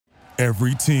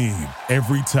Every team,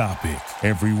 every topic,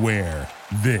 everywhere.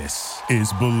 This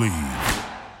is Believe.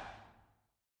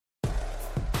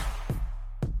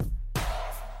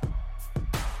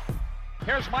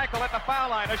 Here's Michael at the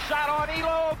foul line. A shot on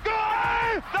Elo.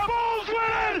 Good! The Bulls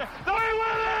win it! They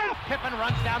win it! Pippen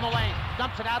runs down the lane,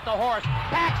 dumps it out to Horace.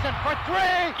 Paxson for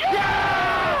three.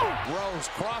 Yeah! Rose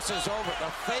crosses over the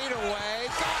fadeaway.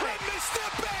 Let me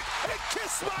step back and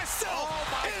kiss myself. Oh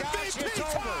my gosh, MVP it's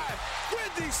over. time.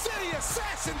 Windy City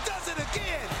Assassin does it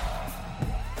again.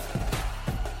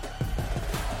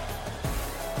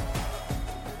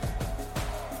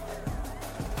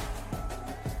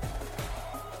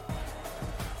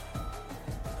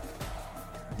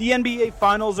 The NBA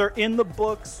Finals are in the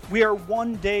books. We are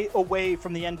 1 day away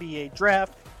from the NBA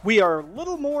Draft. We are a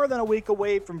little more than a week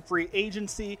away from free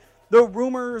agency. The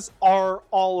rumors are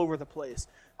all over the place.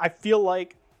 I feel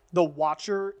like the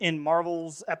Watcher in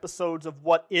Marvel's episodes of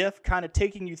What If, kind of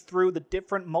taking you through the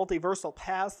different multiversal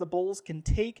paths the Bulls can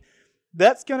take.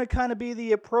 That's going to kind of be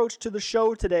the approach to the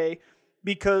show today,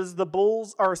 because the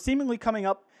Bulls are seemingly coming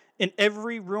up in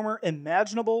every rumor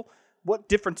imaginable. What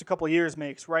difference a couple of years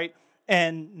makes, right?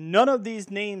 And none of these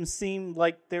names seem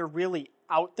like they're really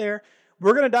out there.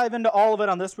 We're going to dive into all of it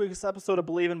on this week's episode of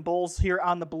Believe in Bulls here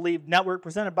on the Believe Network,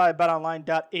 presented by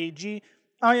BetOnline.ag.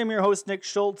 I am your host, Nick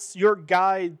Schultz, your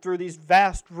guide through these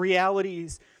vast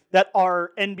realities that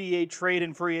are NBA trade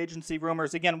and free agency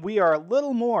rumors. Again, we are a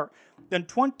little more than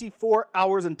 24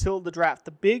 hours until the draft.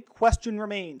 The big question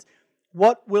remains,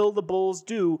 what will the Bulls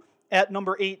do at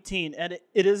number 18? And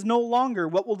it is no longer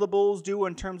what will the Bulls do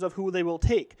in terms of who they will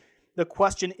take. The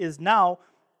question is now,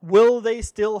 will they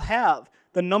still have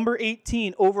the number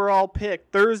 18 overall pick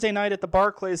Thursday night at the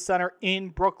Barclays Center in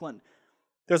Brooklyn?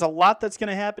 There's a lot that's going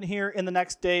to happen here in the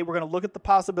next day. We're going to look at the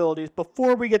possibilities.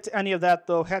 Before we get to any of that,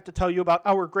 though, I have to tell you about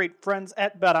our great friends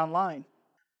at BetOnline.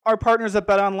 Our partners at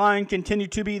BetOnline continue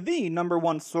to be the number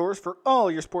one source for all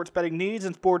your sports betting needs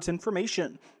and sports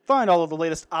information. Find all of the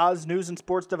latest odds, news, and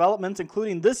sports developments,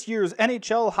 including this year's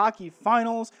NHL hockey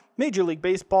finals, Major League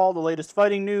Baseball, the latest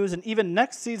fighting news, and even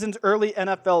next season's early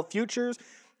NFL futures.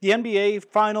 The NBA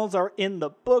finals are in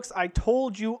the books. I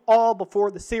told you all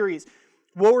before the series.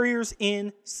 Warriors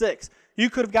in 6. You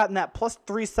could have gotten that plus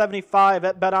 375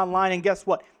 at BetOnline, and guess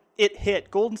what? It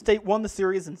hit. Golden State won the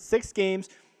series in 6 games.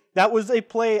 That was a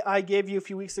play I gave you a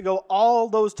few weeks ago. All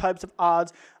those types of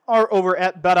odds are over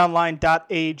at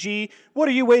betonline.ag. What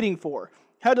are you waiting for?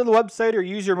 Head to the website or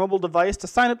use your mobile device to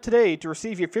sign up today to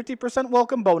receive your 50%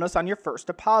 welcome bonus on your first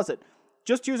deposit.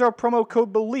 Just use our promo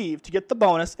code BELIEVE to get the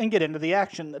bonus and get into the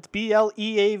action. That's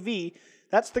BLEAV.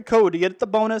 That's the code to get the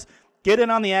bonus. Get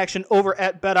in on the action over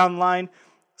at BetOnline.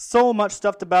 So much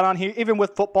stuff to bet on here, even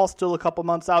with football still a couple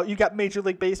months out. You got Major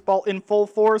League Baseball in full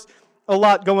force. A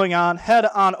lot going on. Head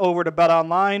on over to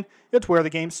BetOnline. It's where the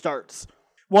game starts.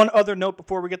 One other note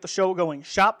before we get the show going.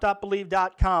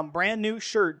 Shop.Believe.com. Brand new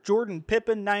shirt. Jordan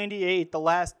Pippen 98. The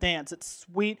Last Dance. It's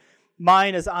sweet.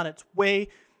 Mine is on its way.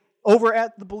 Over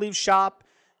at the Believe shop,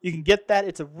 you can get that.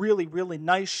 It's a really, really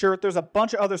nice shirt. There's a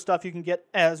bunch of other stuff you can get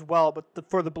as well. But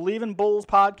for the Believe in Bulls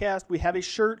podcast, we have a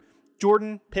shirt.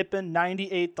 Jordan Pippen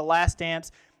 98. The Last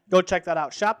Dance. Go check that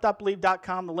out.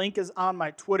 Shop.Believe.com. The link is on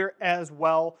my Twitter as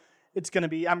well. It's going to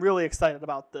be, I'm really excited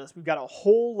about this. We've got a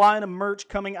whole line of merch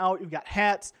coming out. You've got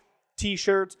hats,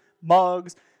 t-shirts,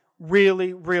 mugs,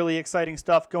 really, really exciting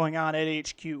stuff going on at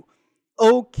HQ.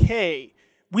 Okay,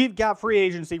 we've got free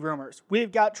agency rumors.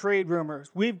 We've got trade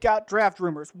rumors. We've got draft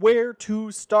rumors. Where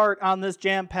to start on this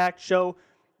jam-packed show?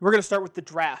 We're going to start with the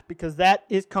draft because that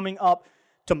is coming up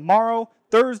tomorrow,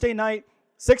 Thursday night,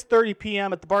 6:30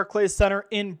 p.m. at the Barclays Center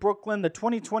in Brooklyn, the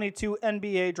 2022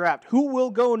 NBA Draft. Who will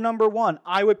go number 1?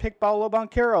 I would pick Paolo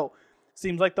Banchero.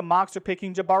 Seems like the mocks are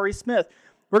picking Jabari Smith.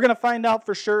 We're going to find out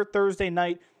for sure Thursday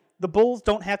night. The Bulls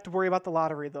don't have to worry about the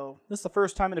lottery, though. This is the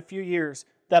first time in a few years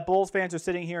that Bulls fans are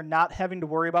sitting here not having to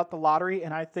worry about the lottery,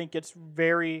 and I think it's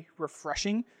very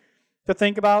refreshing to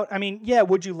think about. I mean, yeah,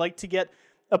 would you like to get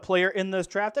a player in this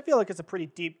draft? I feel like it's a pretty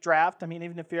deep draft. I mean,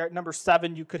 even if you're at number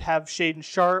 7, you could have Shaedon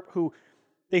Sharpe, who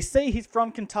they say he's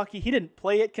from Kentucky. He didn't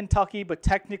play at Kentucky, but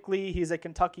technically he's a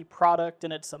Kentucky product,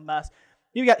 and it's a mess.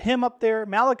 You got him up there.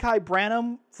 Malachi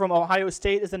Branham from Ohio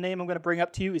State is the name I'm going to bring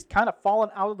up to you. He's kind of fallen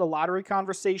out of the lottery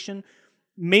conversation,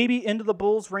 maybe into the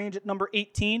Bulls range at number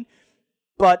 18,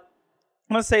 but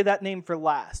I'm going to say that name for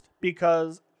last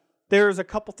because there's a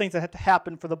couple things that have to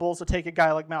happen for the Bulls to take a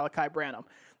guy like Malachi Branham.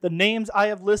 The names I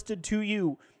have listed to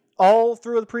you all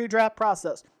through the pre-draft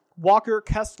process. Walker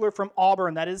Kessler from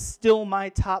Auburn, that is still my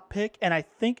top pick, and I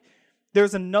think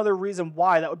there's another reason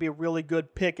why that would be a really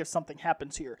good pick if something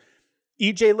happens here.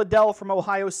 E.J. Liddell from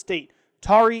Ohio State,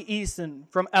 Tari Eason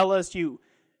from LSU.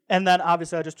 And then,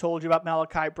 obviously, I just told you about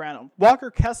Malachi Branham. Walker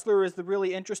Kessler is the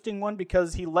really interesting one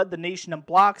because he led the nation in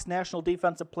blocks, National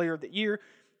Defensive Player of the Year.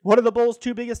 What are the Bulls'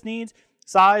 two biggest needs?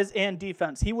 Size and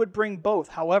defense. He would bring both.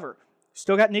 However,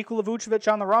 still got Nikola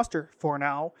Vucevic on the roster for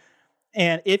now.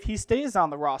 And if he stays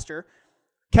on the roster,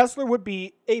 Kessler would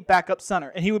be a backup center,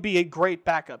 and he would be a great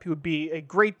backup. He would be a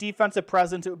great defensive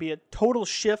presence. It would be a total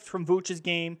shift from Vucevic's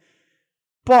game.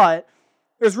 But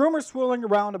there's rumors swirling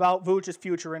around about Vucevic's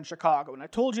future in Chicago, and I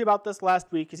told you about this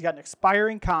last week. He's got an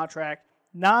expiring contract.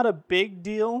 Not a big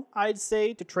deal, I'd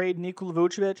say, to trade Nikola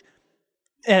Vucevic,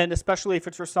 and especially if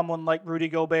it's for someone like Rudy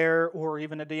Gobert or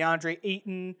even a DeAndre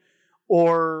Ayton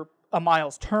or a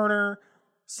Miles Turner,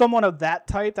 someone of that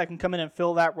type that can come in and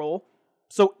fill that role.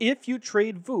 So if you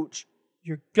trade Vooch,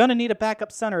 you're going to need a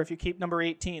backup center if you keep number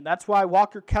 18. That's why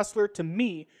Walker Kessler, to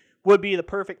me, would be the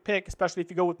perfect pick, especially if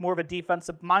you go with more of a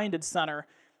defensive-minded center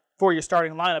for your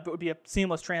starting lineup. It would be a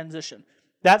seamless transition.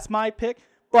 That's my pick.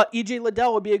 But E.J.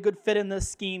 Liddell would be a good fit in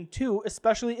this scheme, too,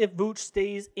 especially if Vooch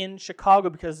stays in Chicago,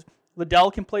 because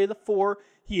Liddell can play the 4.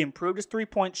 He improved his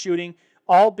three-point shooting.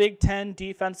 All Big Ten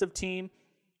defensive team.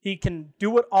 He can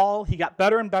do it all. He got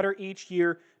better and better each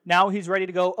year. Now he's ready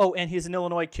to go. Oh, and he's an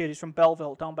Illinois kid. He's from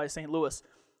Belleville, down by St. Louis.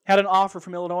 Had an offer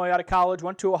from Illinois out of college,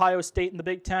 went to Ohio State in the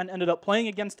Big Ten, ended up playing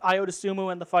against Iota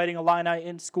Sumu and the Fighting Illini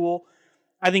in school.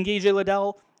 I think E.J.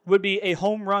 Liddell would be a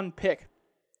home run pick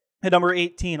at number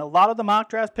 18. A lot of the mock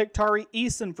drafts picked Tari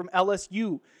Eason from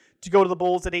LSU to go to the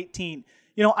Bulls at 18.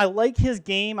 You know, I like his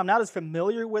game. I'm not as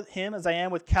familiar with him as I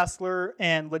am with Kessler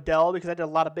and Liddell because I did a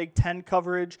lot of Big Ten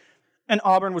coverage. And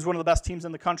Auburn was one of the best teams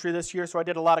in the country this year, so I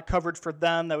did a lot of coverage for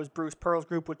them. That was Bruce Pearl's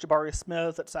group with Jabari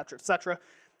Smith, et cetera, et cetera.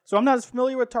 So I'm not as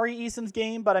familiar with Tari Eason's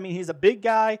game, but I mean, he's a big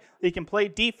guy. He can play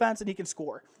defense and he can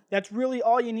score. That's really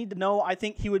all you need to know. I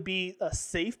think he would be a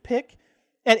safe pick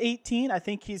at 18. I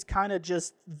think he's kind of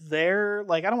just there.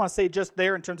 Like, I don't want to say just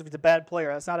there in terms of he's a bad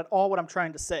player. That's not at all what I'm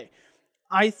trying to say.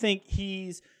 I think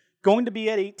he's going to be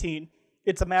at 18.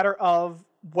 It's a matter of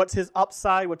what's his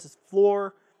upside, what's his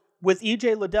floor. With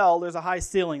E.J. Liddell, there's a high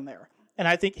ceiling there. And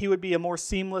I think he would be a more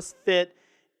seamless fit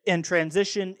and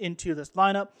transition into this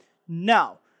lineup.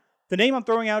 Now, the name I'm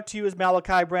throwing out to you is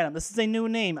Malachi Branham. This is a new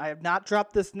name. I have not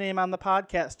dropped this name on the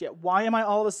podcast yet. Why am I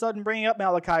all of a sudden bringing up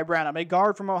Malachi Branham, a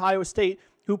guard from Ohio State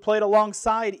who played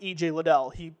alongside E.J. Liddell?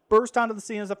 He burst onto the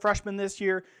scene as a freshman this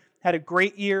year, had a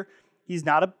great year. He's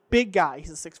not a big guy.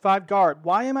 He's a 6'5 guard.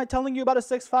 Why am I telling you about a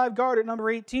 6'5 guard at number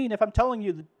 18 if I'm telling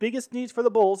you the biggest needs for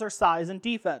the Bulls are size and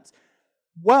defense?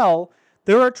 Well,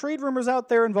 there are trade rumors out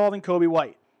there involving Coby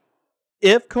White.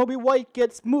 If Coby White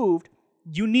gets moved,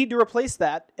 you need to replace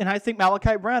that, and I think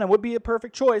Malachi Branham would be a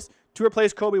perfect choice to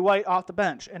replace Coby White off the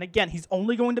bench. And again, he's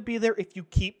only going to be there if you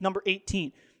keep number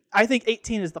 18. I think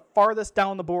 18 is the farthest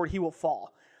down the board he will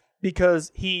fall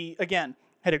because he, again,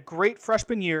 had a great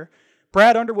freshman year.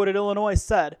 Brad Underwood at Illinois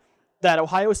said that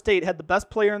Ohio State had the best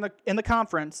player in the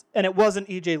conference, and it wasn't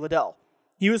E.J. Liddell.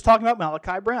 He was talking about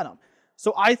Malachi Branham.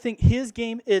 So I think his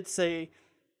game, it's a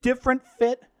different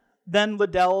fit than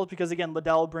Liddell's because, again,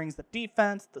 Liddell brings the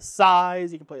defense, the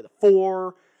size. You can play the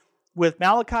 4. With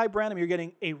Malachi Branham, you're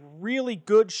getting a really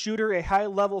good shooter, a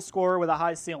high-level scorer with a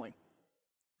high ceiling.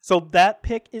 So that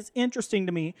pick is interesting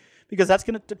to me because that's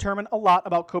going to determine a lot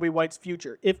about Coby White's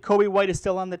future. If Coby White is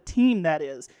still on the team, that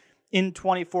is, in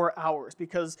 24 hours.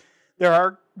 Because there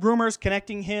are rumors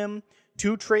connecting him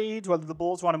to trades, whether the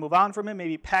Bulls want to move on from him,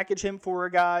 maybe package him for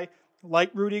a guy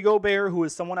like Rudy Gobert, who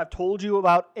is someone I've told you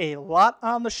about a lot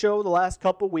on the show the last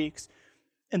couple weeks.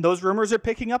 And those rumors are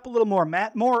picking up a little more.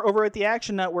 Matt Moore over at the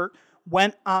Action Network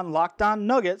went on Locked On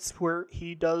Nuggets, where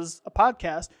he does a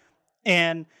podcast.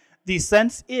 And the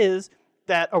sense is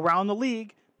that around the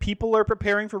league, people are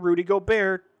preparing for Rudy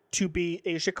Gobert to be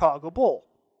a Chicago Bull.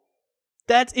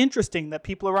 That's interesting that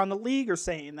people around the league are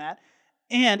saying that.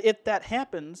 And if that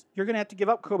happens, you're going to have to give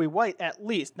up Coby White at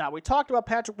least. Now, we talked about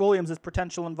Patrick Williams'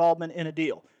 potential involvement in a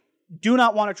deal. Do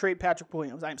not want to trade Patrick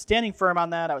Williams. I am standing firm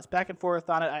on that. I was back and forth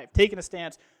on it. I have taken a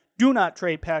stance. Do not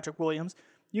trade Patrick Williams.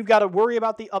 You've got to worry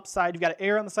about the upside. You've got to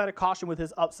err on the side of caution with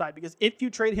his upside because if you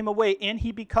trade him away and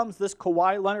he becomes this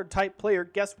Kawhi Leonard type player,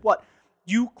 guess what?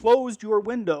 You closed your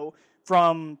window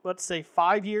from, let's say,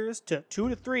 5 years to 2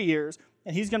 to 3 years,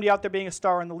 and he's going to be out there being a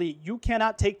star in the league. You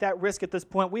cannot take that risk at this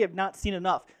point. We have not seen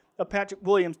enough of Patrick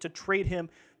Williams to trade him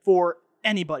for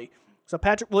anybody. So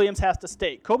Patrick Williams has to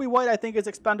stay. Coby White, I think, is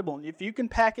expendable. And if you can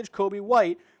package Coby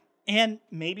White and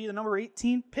maybe the number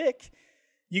 18 pick,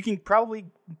 you can probably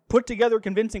put together a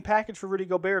convincing package for Rudy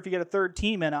Gobert if you get a third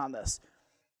team in on this.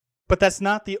 But that's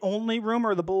not the only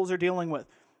rumor the Bulls are dealing with.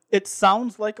 It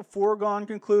sounds like a foregone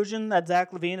conclusion that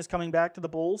Zach LaVine is coming back to the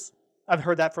Bulls. I've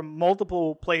heard that from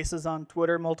multiple places on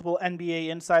Twitter, multiple NBA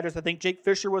insiders. I think Jake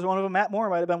Fisher was one of them. Matt Moore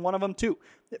might have been one of them too.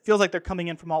 It feels like they're coming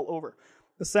in from all over.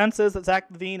 The sense is that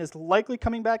Zach LaVine is likely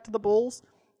coming back to the Bulls.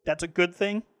 That's a good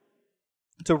thing.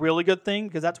 It's a really good thing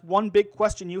because that's one big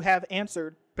question you have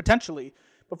answered potentially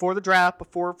before the draft,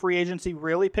 before free agency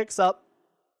really picks up.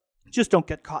 Just don't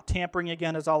get caught tampering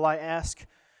again is all I ask.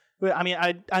 I mean,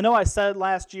 I know I said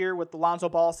last year with the Lonzo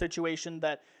Ball situation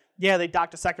that, yeah, they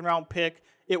docked a second-round pick.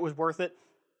 It was worth it.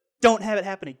 Don't have it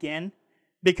happen again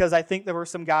because I think there were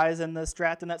some guys in this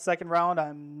draft in that second round.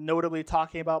 I'm notably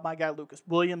talking about my guy Lucas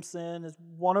Williamson is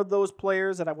one of those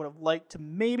players that I would have liked to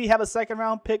maybe have a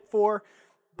second-round pick for.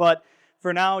 But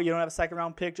for now, you don't have a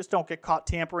second-round pick. Just don't get caught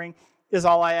tampering is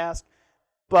all I ask.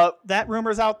 But that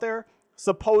rumor's out there.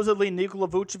 Supposedly, Nikola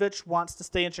Vucevic wants to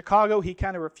stay in Chicago. He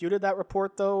kind of refuted that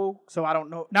report, though, so I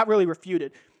don't know. Not really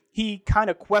refuted. He kind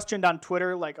of questioned on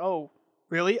Twitter, like, oh,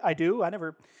 really? I do? I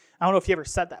don't know if he ever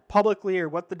said that publicly or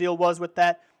what the deal was with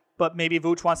that, but maybe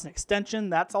Vooch wants an extension.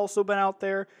 That's also been out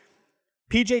there.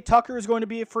 PJ Tucker is going to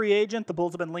be a free agent. The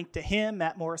Bulls have been linked to him.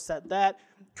 Matt Morris said that.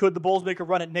 Could the Bulls make a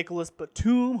run at Nicholas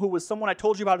Batum, who was someone I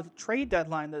told you about at the trade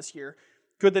deadline this year?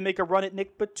 Could they make a run at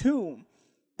Nick Batum?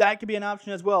 That could be an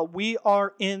option as well. We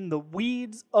are in the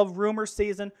weeds of rumor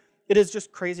season. It is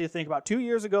just crazy to think about. 2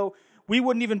 years ago, we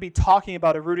wouldn't even be talking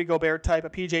about a Rudy Gobert type, a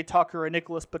PJ Tucker, a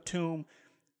Nicholas Batum,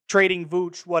 trading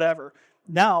Vooch, whatever.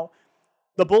 Now,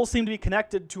 the Bulls seem to be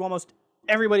connected to almost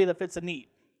everybody that fits a need.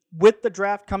 With the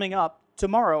draft coming up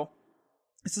tomorrow,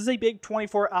 this is a big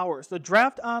 24 hours. The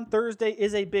draft on Thursday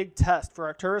is a big test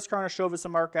for Arturas Karnisovas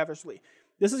and Mark Eversley.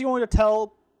 This is going to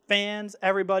tell fans,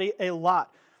 everybody, a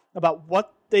lot about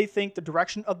what they think the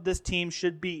direction of this team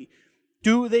should be.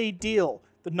 Do they deal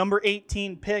the number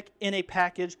 18 pick in a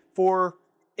package for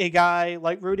a guy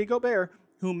like Rudy Gobert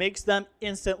who makes them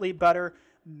instantly better,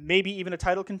 maybe even a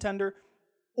title contender?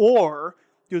 Or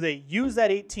do they use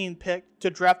that 18 pick to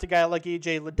draft a guy like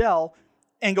E.J. Liddell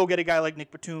and go get a guy like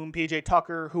Nick Batum, P.J.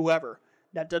 Tucker, whoever?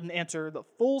 That doesn't answer the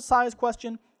full-size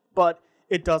question, but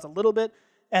it does a little bit.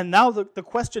 And now the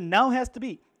question now has to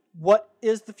be, what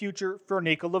is the future for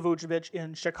Nikola Vucevic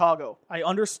in Chicago? I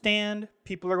understand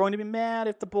people are going to be mad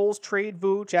if the Bulls trade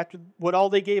Vooch after what all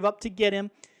they gave up to get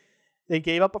him. They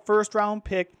gave up a first-round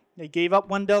pick. They gave up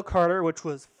Wendell Carter, which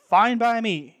was fine by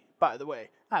me, by the way.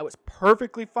 I was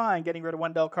perfectly fine getting rid of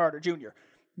Wendell Carter Jr.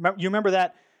 You remember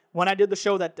that when I did the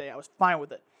show that day, I was fine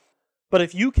with it. But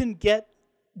if you can get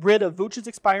rid of Vooch's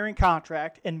expiring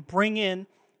contract and bring in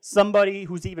somebody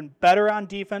who's even better on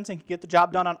defense and can get the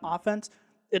job done on offense,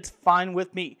 it's fine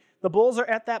with me. The Bulls are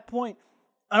at that point.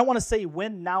 I don't want to say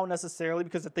win now necessarily,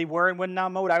 because if they were in win now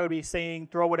mode, I would be saying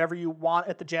throw whatever you want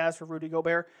at the Jazz for Rudy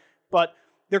Gobert. But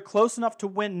they're close enough to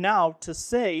win now to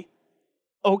say,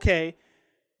 okay,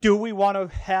 do we want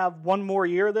to have one more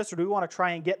year of this, or do we want to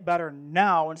try and get better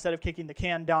now instead of kicking the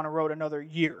can down the road another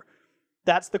year?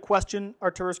 That's the question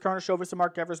Arturas Karnisovas and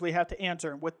Mark Eversley have to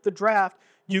answer. And with the draft,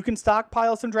 you can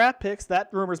stockpile some draft picks. That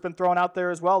rumor's been thrown out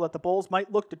there as well, that the Bulls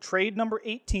might look to trade number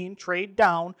 18, trade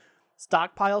down,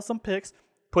 stockpile some picks,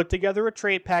 put together a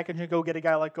trade package, and go get a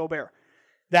guy like Gobert.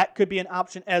 That could be an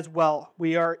option as well.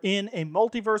 We are in a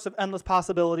multiverse of endless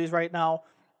possibilities right now.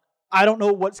 I don't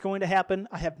know what's going to happen.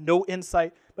 I have no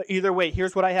insight. But either way,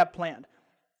 here's what I have planned.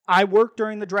 I work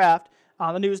during the draft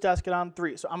on the news desk at On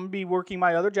 3. So I'm going to be working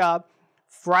my other job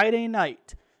Friday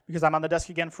night, because I'm on the desk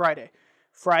again Friday.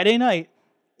 Friday night,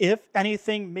 if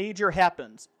anything major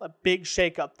happens, a big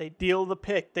shakeup, they deal the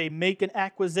pick, they make an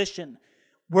acquisition,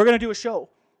 we're going to do a show.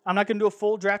 I'm not going to do a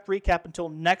full draft recap until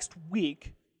next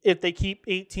week if they keep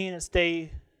 18 and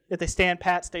if they stand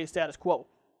pat, stay status quo.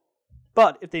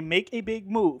 But if they make a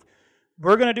big move,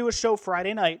 we're going to do a show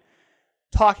Friday night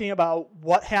talking about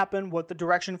what happened, what the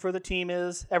direction for the team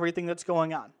is, everything that's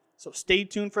going on. So stay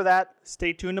tuned for that.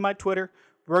 Stay tuned to my Twitter.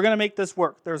 We're going to make this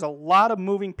work. There's a lot of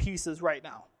moving pieces right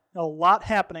now. A lot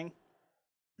happening.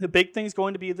 The big thing's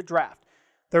going to be the draft.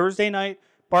 Thursday night,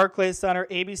 Barclays Center,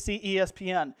 ABC,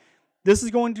 ESPN. This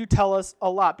is going to tell us a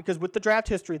lot because with the draft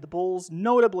history, the Bulls,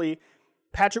 notably,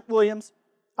 Patrick Williams,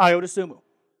 Ayo Dosunmu.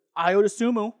 Ayo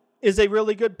Dosunmu is a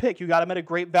really good pick. You got him at a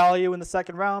great value in the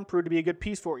second round, proved to be a good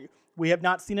piece for you. We have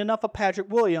not seen enough of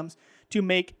Patrick Williams to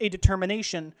make a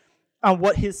determination on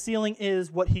what his ceiling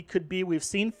is, what he could be. We've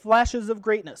seen flashes of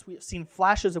greatness. We have seen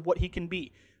flashes of what he can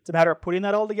be. It's a matter of putting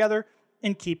that all together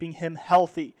and keeping him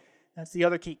healthy. That's the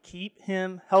other key. Keep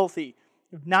him healthy.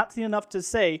 We've not seen enough to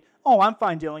say, oh, I'm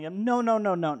fine dealing him.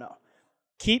 No.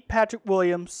 Keep Patrick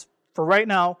Williams for right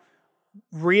now.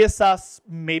 Reassess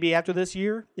maybe after this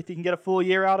year, if you can get a full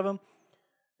year out of him.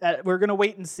 We're going to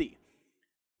wait and see.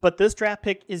 But this draft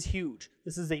pick is huge.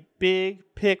 This is a big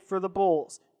pick for the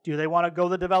Bulls. Do they want to go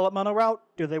the developmental route?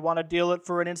 Do they want to deal it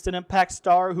for an instant impact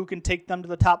star who can take them to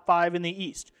the top 5 in the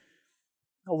East?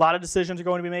 A lot of decisions are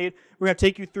going to be made. We're going to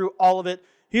take you through all of it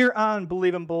here on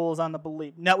Believe in Bulls on the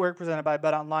Believe Network, presented by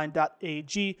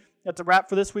betonline.ag. That's a wrap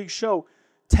for this week's show.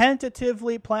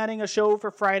 Tentatively planning a show for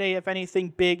Friday if anything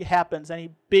big happens. Any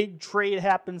big trade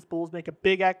happens, Bulls make a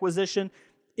big acquisition.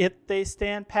 If they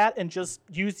stand pat and just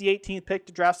use the 18th pick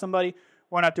to draft somebody,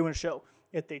 we're not doing a show.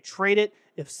 If they trade it,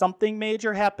 if something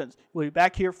major happens, we'll be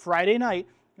back here Friday night.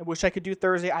 I wish I could do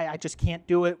Thursday. I just can't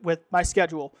do it with my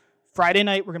schedule. Friday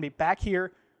night, we're going to be back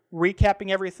here, recapping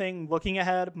everything, looking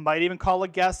ahead, might even call a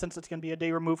guest since it's going to be a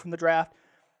day removed from the draft.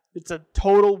 It's a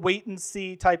total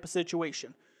wait-and-see type of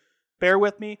situation. Bear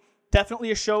with me.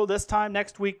 Definitely a show this time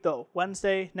next week, though.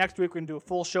 Wednesday, next week, we're going to do a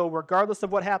full show regardless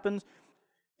of what happens.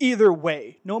 Either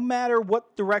way, no matter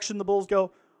what direction the Bulls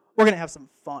go, we're going to have some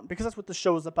fun because that's what the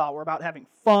show is about. We're about having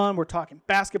fun. We're talking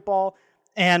basketball,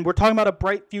 and we're talking about a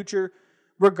bright future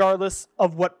regardless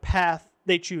of what path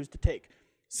they choose to take.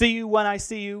 See you when I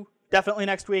see you. Definitely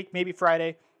next week, maybe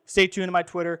Friday. Stay tuned to my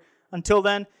Twitter. Until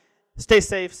then, stay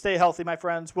safe, stay healthy, my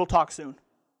friends. We'll talk soon.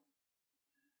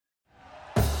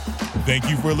 Thank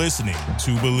you for listening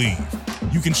to Believe.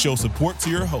 You can show support to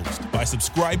your host by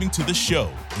subscribing to the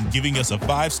show and giving us a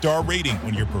 5-star rating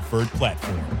on your preferred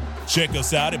platform. Check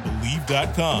us out at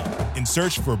Believe.com and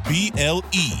search for BLEAV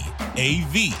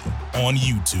on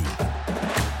YouTube.